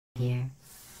here.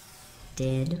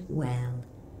 Did well.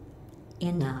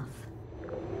 Enough.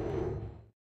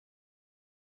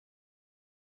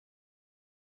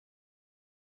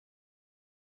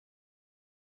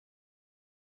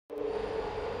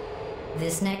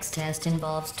 This next test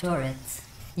involves turrets.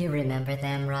 You remember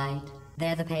them, right?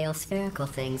 They're the pale spherical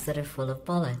things that are full of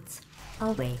bullets.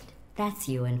 Oh wait, that's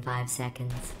you in 5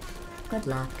 seconds. Good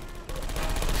luck.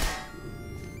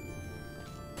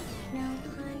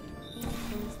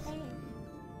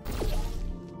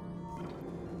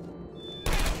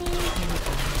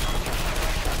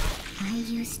 Are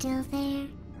you still there?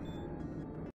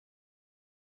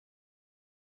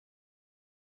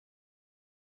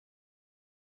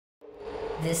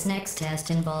 This next test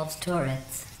involves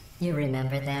turrets. You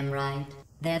remember them, right?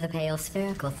 They're the pale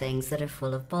spherical things that are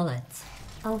full of bullets.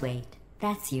 Oh wait,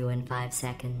 that's you in 5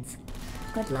 seconds.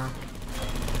 Good luck.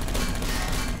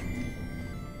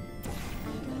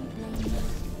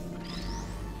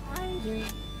 Are you?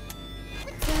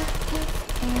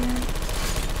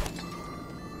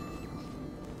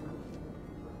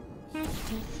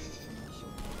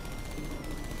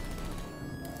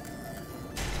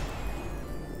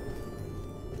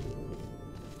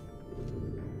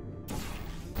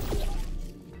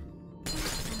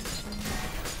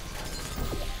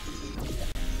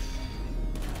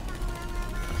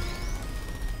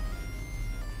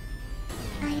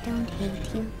 I don't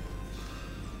hate you.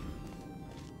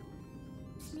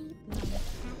 Sleep mode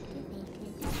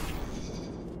activated.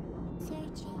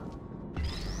 Searching.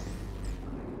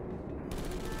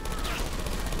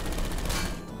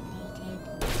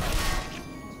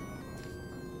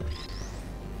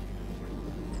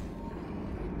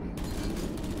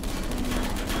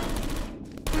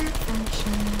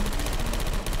 Malfunction.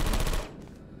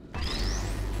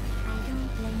 I don't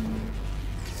blame you.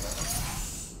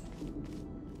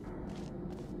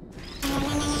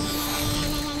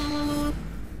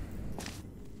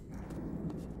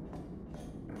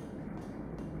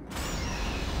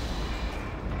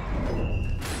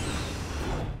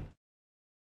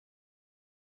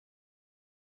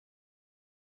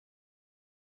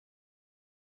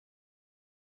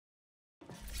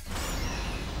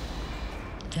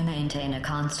 To maintain a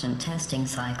constant testing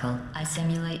cycle, I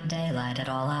simulate daylight at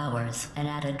all hours and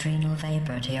add adrenal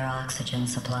vapor to your oxygen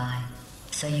supply.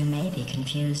 So you may be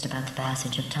confused about the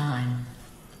passage of time.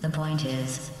 The point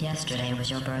is, yesterday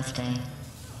was your birthday.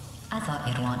 I thought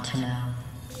you'd want to know.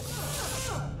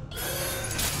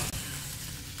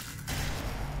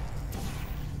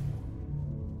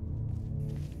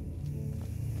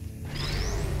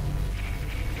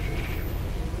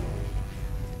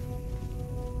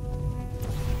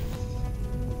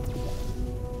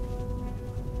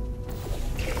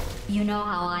 You know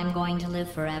how I'm going to live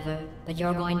forever, but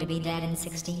you're going to be dead in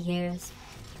 60 years?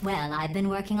 Well, I've been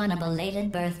working on a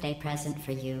belated birthday present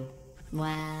for you.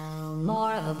 Well,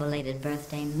 more of a belated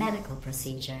birthday medical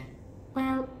procedure.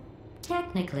 Well,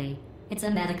 technically, it's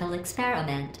a medical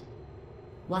experiment.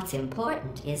 What's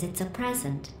important is it's a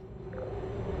present.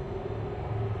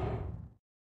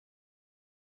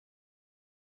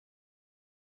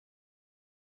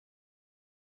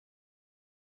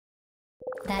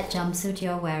 That jumpsuit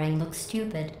you're wearing looks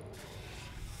stupid.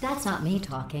 That's not me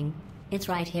talking. It's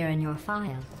right here in your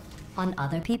file. On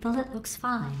other people it looks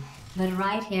fine. But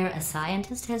right here a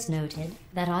scientist has noted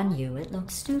that on you it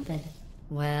looks stupid.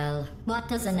 Well, what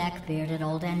does a neck-bearded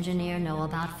old engineer know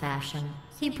about fashion?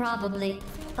 He probably...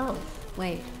 Oh,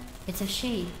 wait. It's a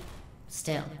she.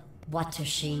 Still, what does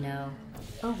she know?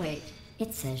 Oh wait,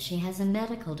 it says she has a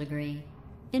medical degree.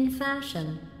 In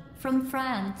fashion. From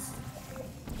France.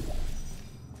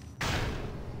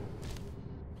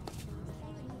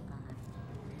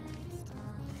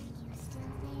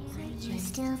 Are you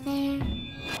still there?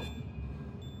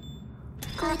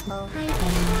 Auto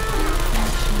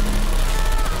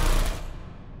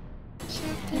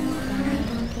Checking. I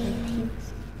don't hate you.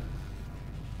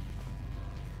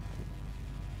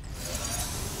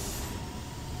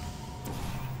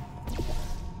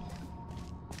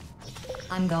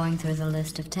 I'm going through the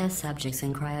list of test subjects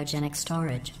in cryogenic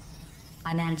storage.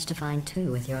 I managed to find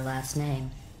 2 with your last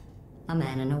name. A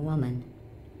man and a woman.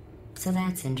 So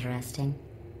that's interesting.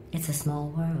 It's a small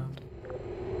world.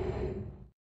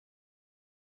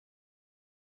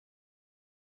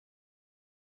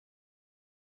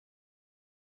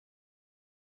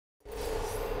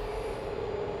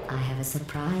 I have a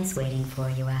surprise waiting for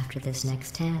you after this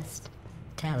next test.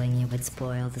 Telling you would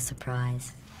spoil the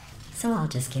surprise. So I'll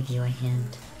just give you a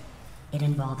hint. It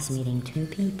involves meeting 2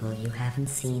 people you haven't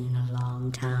seen in a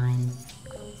long time.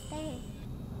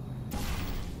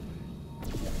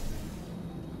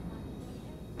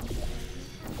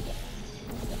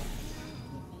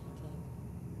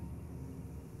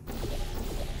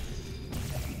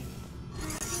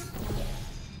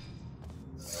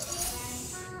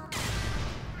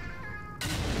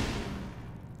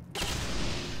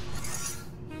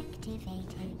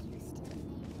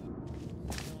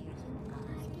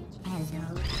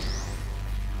 Hello.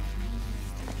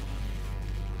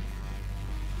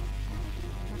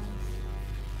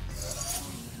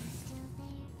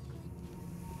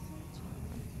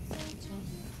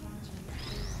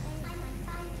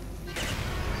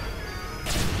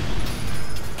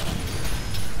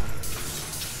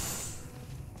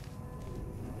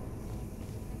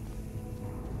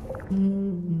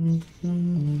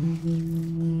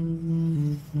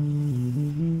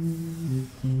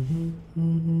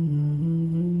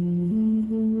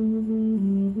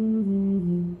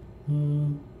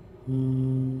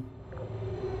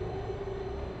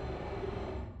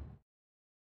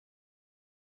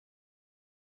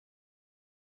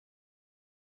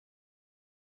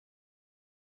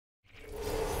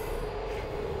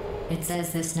 It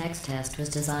says this next test was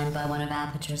designed by one of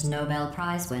Aperture's Nobel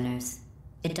Prize winners.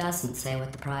 It doesn't say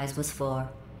what the prize was for.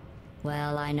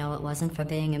 Well, I know it wasn't for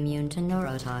being immune to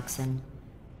neurotoxin.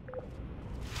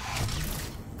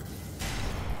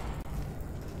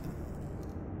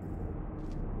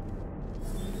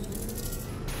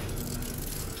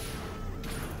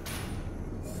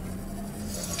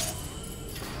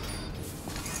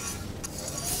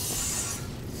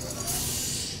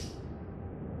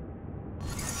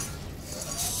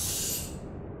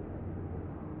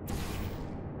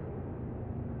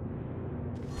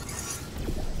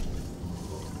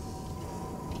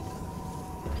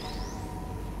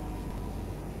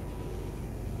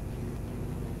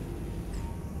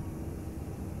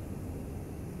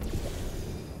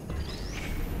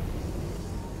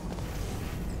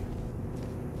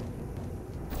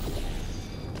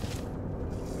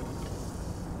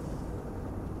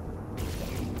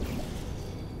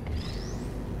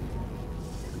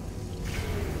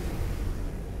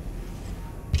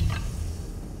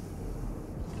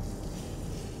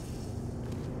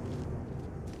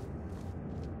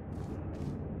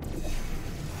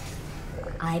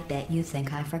 I bet you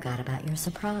think I forgot about your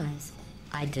surprise.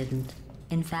 I didn't.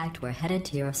 In fact, we're headed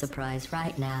to your surprise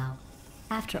right now.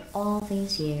 After all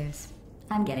these years,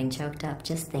 I'm getting choked up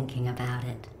just thinking about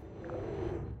it.